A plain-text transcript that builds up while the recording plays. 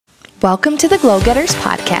Welcome to the Glow Getters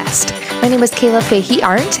podcast. My name is Kayla Fahey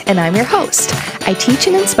Arndt, and I'm your host. I teach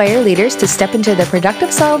and inspire leaders to step into their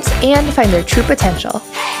productive selves and find their true potential.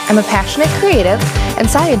 I'm a passionate creative and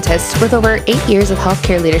scientist with over 8 years of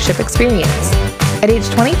healthcare leadership experience. At age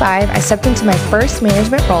 25, I stepped into my first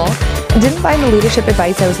management role and didn't find the leadership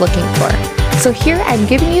advice I was looking for. So here I'm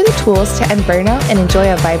giving you the tools to end burnout and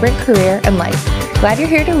enjoy a vibrant career and life. Glad you're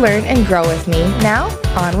here to learn and grow with me. Now,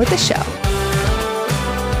 on with the show.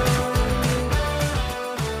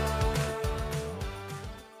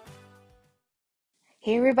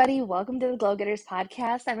 Hey everybody, welcome to the Glow Getters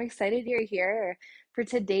podcast. I'm excited you're here. For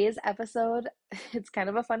today's episode, it's kind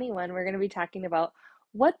of a funny one. We're going to be talking about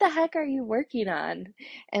what the heck are you working on?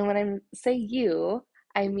 And when I say you,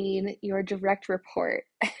 I mean your direct report.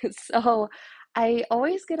 So I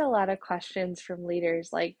always get a lot of questions from leaders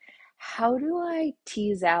like, how do I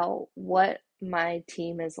tease out what my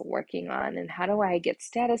team is working on? And how do I get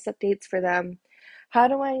status updates for them? How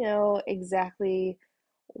do I know exactly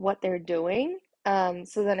what they're doing?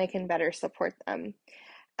 So then I can better support them.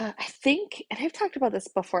 I think, and I've talked about this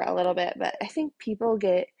before a little bit, but I think people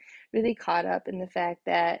get really caught up in the fact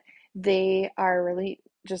that they are really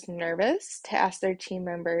just nervous to ask their team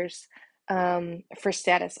members for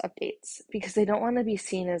status updates because they don't want to be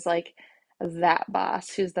seen as like that boss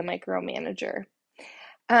who's the micromanager.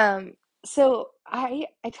 So I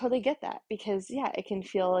totally get that because yeah, it can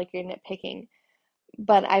feel like you're nitpicking.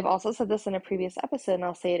 But I've also said this in a previous episode, and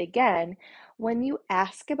I'll say it again. When you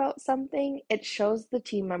ask about something, it shows the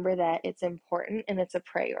team member that it's important and it's a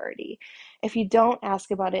priority. If you don't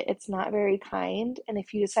ask about it, it's not very kind. And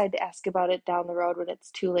if you decide to ask about it down the road when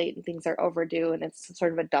it's too late and things are overdue and it's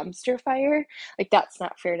sort of a dumpster fire, like that's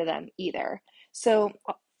not fair to them either. So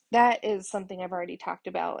that is something I've already talked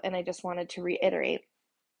about, and I just wanted to reiterate.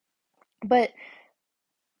 But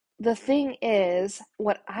the thing is,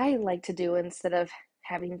 what I like to do instead of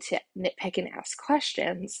having to nitpick and ask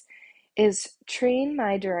questions is train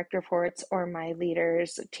my direct reports or my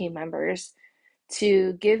leaders, team members,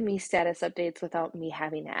 to give me status updates without me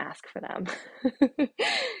having to ask for them.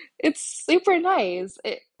 It's super nice.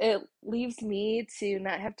 It leaves me to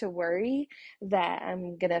not have to worry that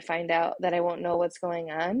I'm gonna find out that I won't know what's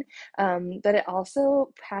going on. But it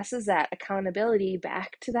also passes that accountability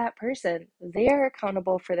back to that person. They're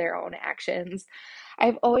accountable for their own actions.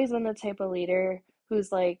 I've always been the type of leader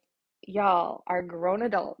who's like, y'all are grown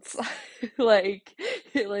adults. like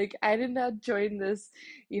like I did not join this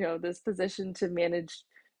position to manage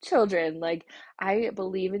children. Like, I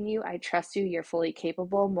believe in you. I trust you. You're fully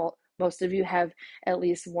capable. Most of you have at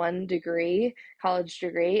least one degree, college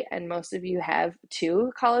degree, and most of you have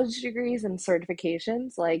two college degrees and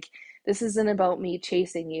certifications. Like, this isn't about me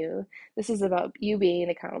chasing you. This is about you being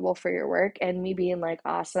accountable for your work and me being like,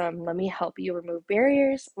 awesome, let me help you remove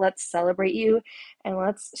barriers. Let's celebrate you and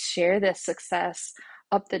let's share this success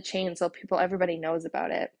up the chain so everybody knows about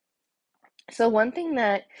it. So one thing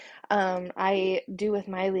that I do with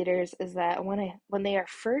my leaders is that when they are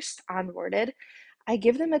first onboarded, I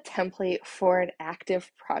give them a template for an active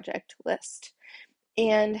project list.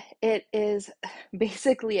 And it is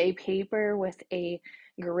basically a paper with a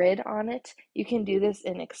grid on it. You can do this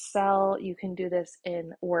in Excel, you can do this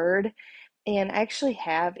in Word, and I actually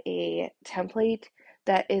have a template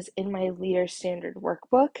that is in my Leader Standard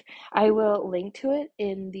workbook. I will link to it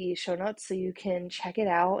in the show notes so you can check it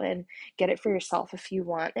out and get it for yourself if you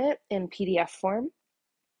want it in PDF form.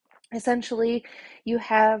 Essentially, you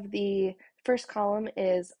have the first column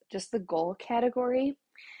is just the goal category.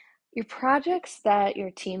 Your projects that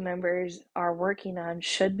your team members are working on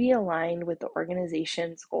should be aligned with the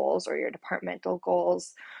organization's goals or your departmental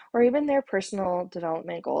goals or even their personal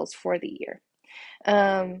development goals for the year.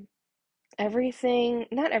 Not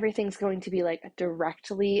everything's going to be like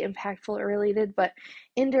directly impactful or related, but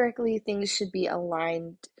indirectly things should be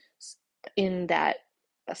aligned in that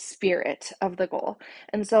spirit of the goal.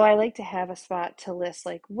 And so I like to have a spot to list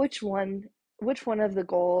like which one of the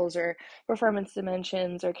goals or performance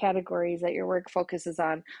dimensions or categories that your work focuses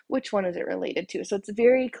on, which one is it related to? So it's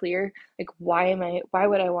very clear, like why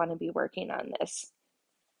would I want to be working on this?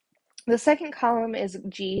 The second column is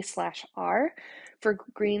G/R for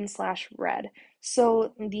green/red.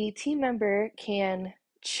 So the team member can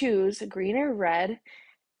choose green or red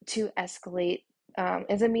to escalate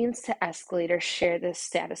as a means to escalate or share this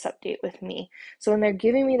status update with me. So when they're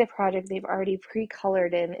giving me the project, they've already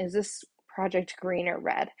pre-colored in, is this project green or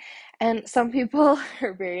red? And some people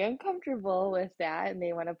are very uncomfortable with that and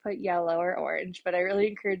they want to put yellow or orange, but I really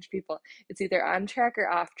encourage people, it's either on track or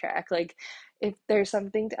off track. Like, if there's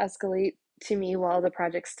something to escalate to me, while the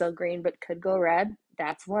project's still green but could go red,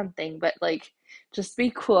 that's one thing. But like, just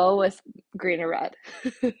be cool with green or red.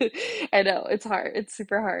 I know it's hard, it's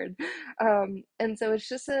super hard. And so it's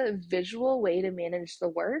just a visual way to manage the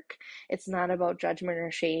work. It's not about judgment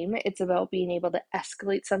or shame, it's about being able to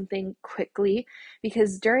escalate something quickly.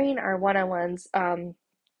 Because during our one on ones,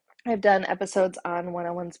 I've done episodes on one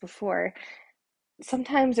on ones before,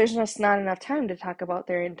 sometimes there's just not enough time to talk about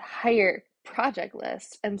their entire project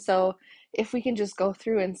list. And so if we can just go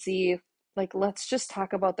through and see, like, let's just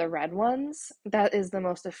talk about the red ones, that is the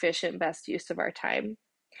most efficient, best use of our time.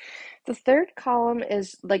 The third column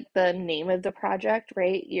is like the name of the project,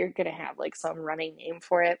 right? You're going to have like some running name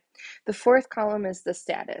for it. The fourth column is the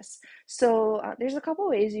status. So there's a couple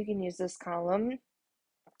ways you can use this column.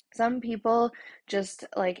 Some people just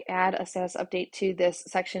like add a status update to this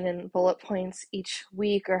section in bullet points each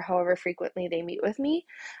week or however frequently they meet with me.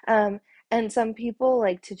 And some people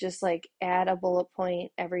like to just like add a bullet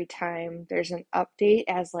point every time there's an update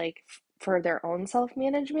as like for their own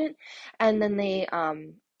self-management. And then they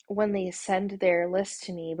when they send their list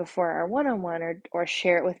to me before our one-on-one or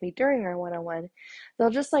share it with me during our one-on-one, they'll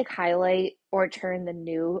just like highlight or turn the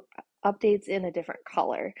new updates in a different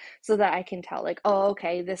color so that I can tell, like, oh,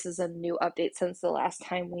 okay, this is a new update since the last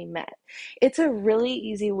time we met. It's a really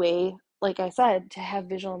easy way, like I said, to have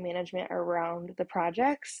visual management around the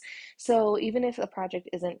projects. So even if the project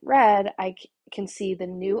isn't red, I can see the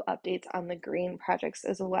new updates on the green projects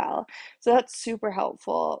as well. So that's super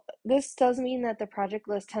helpful. This does mean that the project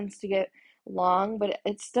list tends to get long, but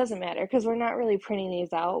it doesn't matter because we're not really printing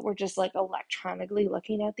these out. We're just like electronically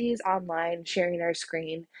looking at these online, sharing our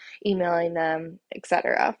screen, emailing them,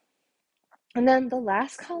 etc. And then the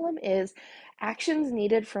last column is actions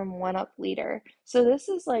needed from one up leader. So this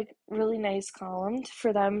is like really nice column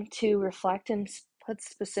for them to reflect and put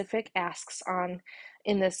specific asks on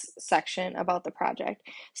in this section about the project.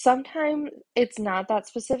 Sometimes it's not that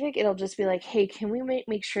specific. It'll just be like, hey, can we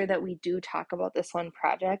make sure that we do talk about this one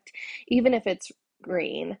project, even if it's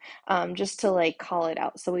green, just to like call it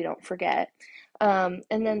out so we don't forget. And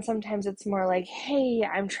then sometimes it's more like, hey,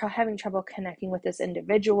 I'm having trouble connecting with this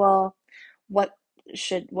individual. What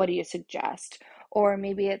what do you suggest? Or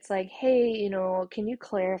maybe it's like, hey, can you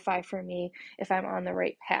clarify for me if I'm on the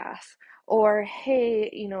right path? Or hey,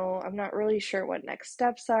 I'm not really sure what next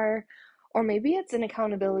steps are. Or maybe it's an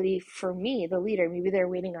accountability for me, the leader. Maybe they're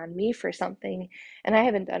waiting on me for something and I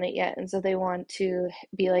haven't done it yet. And so they want to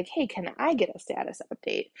be like, hey, can I get a status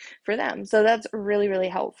update for them? So that's really, really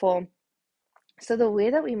helpful. So the way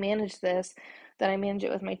that we manage this, that I manage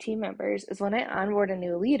it with my team members, is when I onboard a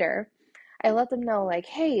new leader, I let them know, like,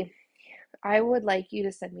 hey, I would like you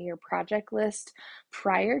to send me your project list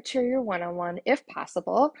prior to your one on one if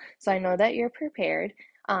possible, so I know that you're prepared.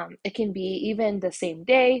 It can be even the same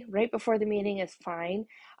day, right before the meeting is fine.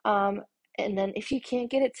 Um, and then if you can't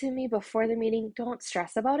get it to me before the meeting, don't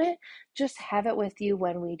stress about it. Just have it with you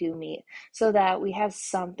when we do meet so that we have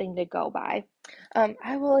something to go by.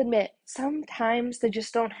 I will admit, sometimes they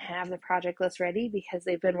just don't have the project list ready because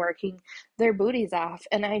they've been working their booties off,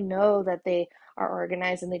 and I know that they are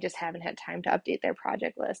organized and they just haven't had time to update their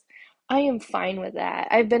project list. I am fine with that.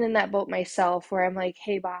 I've been in that boat myself where I'm like,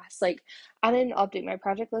 hey, boss, like, I didn't update my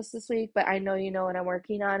project list this week, but I know you know what I'm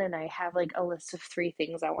working on, and I have like a list of 3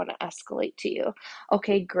 things I want to escalate to you.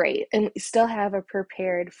 Okay, great. And still have a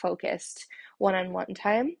prepared, focused one on one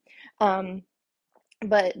time. Um,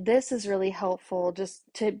 but this is really helpful just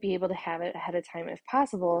to be able to have it ahead of time if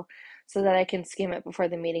possible so that I can skim it before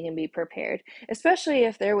the meeting and be prepared. Especially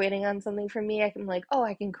if they're waiting on something from me, I can like, oh,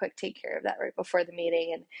 I can quick take care of that right before the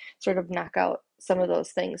meeting and sort of knock out some of those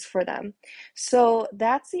things for them. So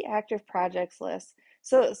that's the active projects list.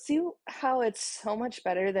 So see how it's so much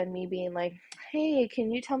better than me being like, hey,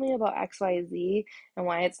 can you tell me about XYZ and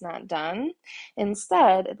why it's not done?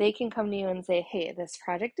 Instead, they can come to you and say, hey, this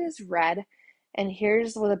project is red and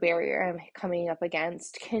here's what a barrier I'm coming up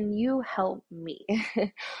against. Can you help me?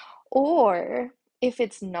 Or if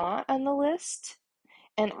it's not on the list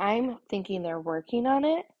and I'm thinking they're working on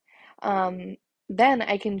it, um, then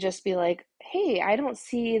I can just be like, hey, I don't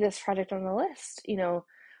see this project on the list.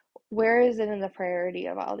 Where is it in the priority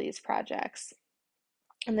of all these projects?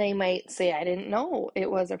 And they might say, I didn't know it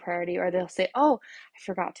was a priority, or they'll say, oh, I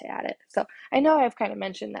forgot to add it. So I know I've kind of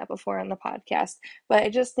mentioned that before on the podcast, but I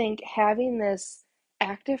just think having this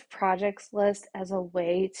active projects list as a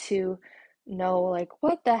way to know, like,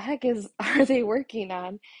 what the heck are they working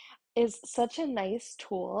on is such a nice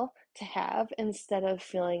tool to have instead of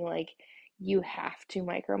feeling like you have to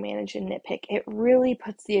micromanage and nitpick. It really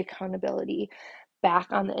puts the accountability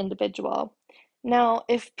back on the individual. Now,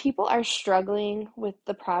 if people are struggling with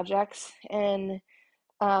the projects, and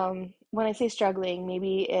when I say struggling,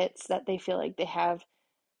 maybe it's that they feel like they have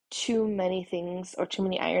too many things or too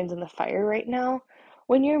many irons in the fire right now.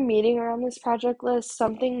 When you're meeting around this project list,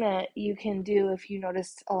 something that you can do if you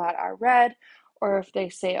notice a lot are red, or if they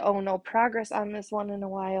say, oh, no progress on this one in a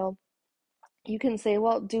while, you can say,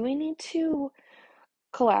 well, do we need to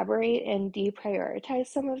collaborate and deprioritize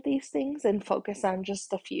some of these things and focus on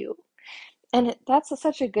just a few? And that's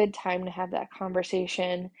such a good time to have that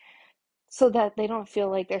conversation so that they don't feel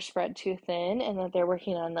like they're spread too thin and that they're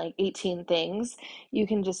working on like 18 things. You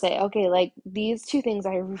can just say, okay, like these two things,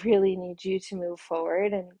 I really need you to move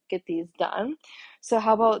forward and get these done. So,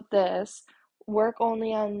 how about this? Work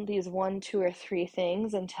only on these one, two, or three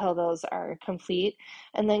things until those are complete,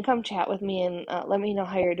 and then come chat with me and let me know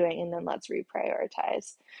how you're doing, and then let's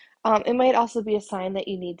reprioritize. It might also be a sign that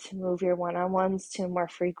you need to move your one on ones to a more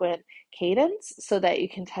frequent cadence so that you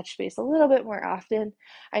can touch base a little bit more often.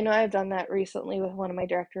 I know I've done that recently with one of my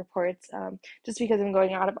direct reports, just because I'm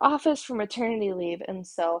going out of office for maternity leave. And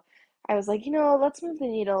so I was like, let's move the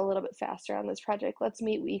needle a little bit faster on this project. Let's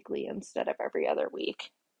meet weekly instead of every other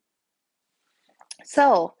week.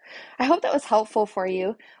 So, I hope that was helpful for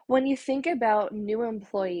you. When you think about new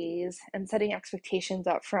employees and setting expectations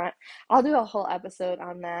up front, I'll do a whole episode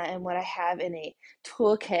on that and what I have in a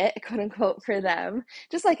toolkit, quote unquote, for them.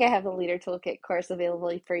 Just like I have the Leader Toolkit course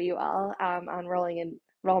available for you all on rolling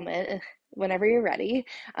enrollment whenever you're ready.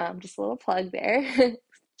 Just a little plug there.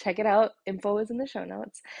 Check it out. Info is in the show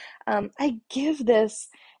notes. I give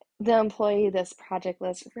the employee this project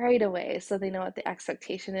list right away so they know what the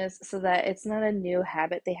expectation is, so that it's not a new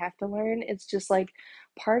habit they have to learn. It's just like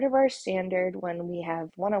part of our standard when we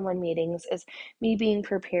have one-on-one meetings is me being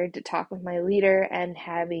prepared to talk with my leader and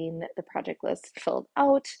having the project list filled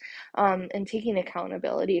out, and taking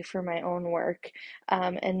accountability for my own work,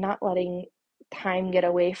 and not letting time get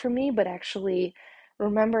away from me, but actually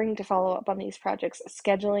remembering to follow up on these projects,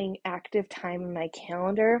 scheduling active time in my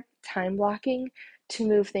calendar, time blocking to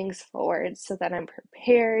move things forward so that I'm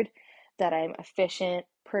prepared, that I'm efficient,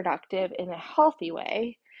 productive in a healthy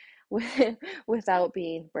way without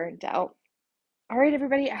being burnt out. All right,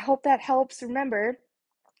 everybody, I hope that helps. Remember,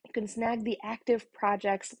 you can snag the active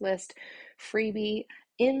projects list freebie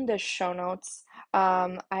in the show notes.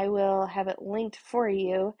 I will have it linked for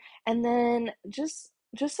you. And then just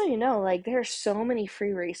so you know, like there are so many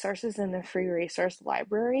free resources in the free resource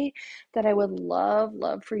library that I would love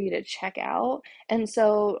for you to check out. And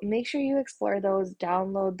so make sure you explore those,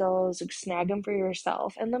 download those, snag them for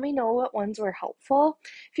yourself, and let me know what ones were helpful.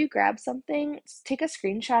 If you grab something, take a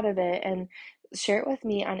screenshot of it and share it with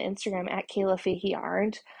me on Instagram at Kayla Fahey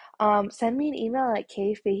Arndt. Send me an email at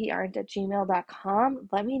kfaheyarndt@gmail.com.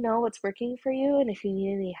 Let me know what's working for you and if you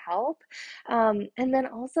need any help. And then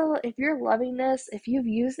also, if you're loving this, if you've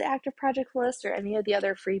used the Active Project List or any of the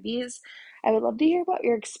other freebies, I would love to hear about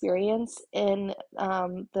your experience in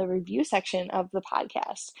the review section of the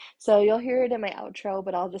podcast. So you'll hear it in my outro,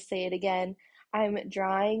 but I'll just say it again. I'm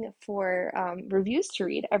drawing for reviews to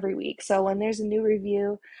read every week. So when there's a new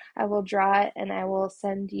review, I will draw it and I will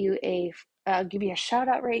send you give you a shout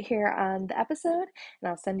out right here on the episode, and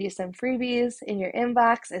I'll send you some freebies in your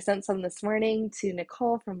inbox. I sent some this morning to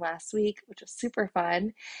Nicole from last week, which was super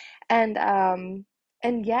fun. And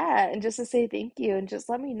yeah, and just to say thank you and just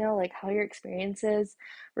let me know like how your experience is.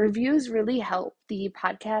 Reviews really help the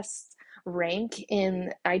podcast rank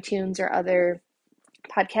in iTunes or other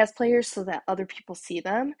podcast players so that other people see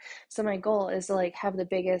them. So my goal is to like have the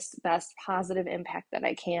biggest, best positive impact that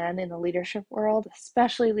I can in the leadership world,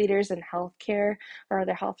 especially leaders in healthcare or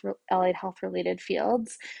other allied health related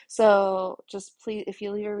fields. So just please, if you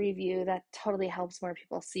leave a review, that totally helps more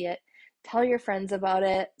people see it. Tell your friends about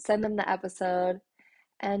it, send them the episode.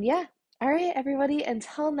 And yeah, all right, everybody,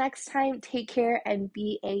 until next time, take care and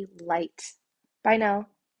be a light. Bye now.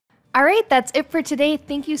 All right, that's it for today.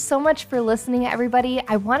 Thank you so much for listening, everybody.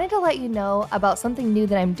 I wanted to let you know about something new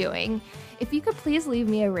that I'm doing. If you could please leave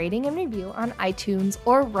me a rating and review on iTunes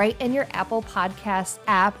or write in your Apple Podcasts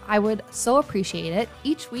app, I would so appreciate it.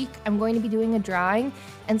 Each week, I'm going to be doing a drawing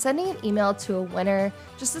and sending an email to a winner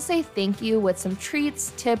just to say thank you with some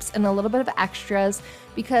treats, tips, and a little bit of extras,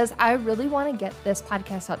 because I really want to get this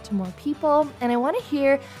podcast out to more people, and I want to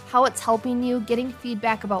hear how it's helping you, getting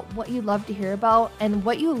feedback about what you love to hear about and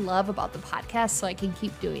what you love about the podcast so I can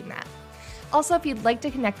keep doing that. Also, if you'd like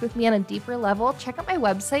to connect with me on a deeper level, check out my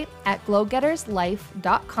website at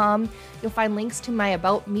glowgetterslife.com. You'll find links to my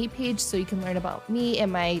About Me page so you can learn about me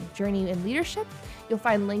and my journey in leadership. You'll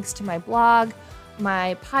find links to my blog,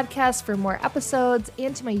 my podcast for more episodes,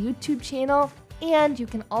 and to my YouTube channel. And you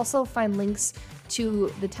can also find links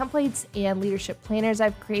to the templates and leadership planners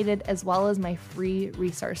I've created, as well as my free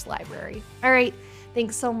resource library. All right,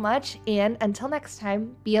 thanks so much, and until next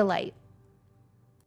time, be a light.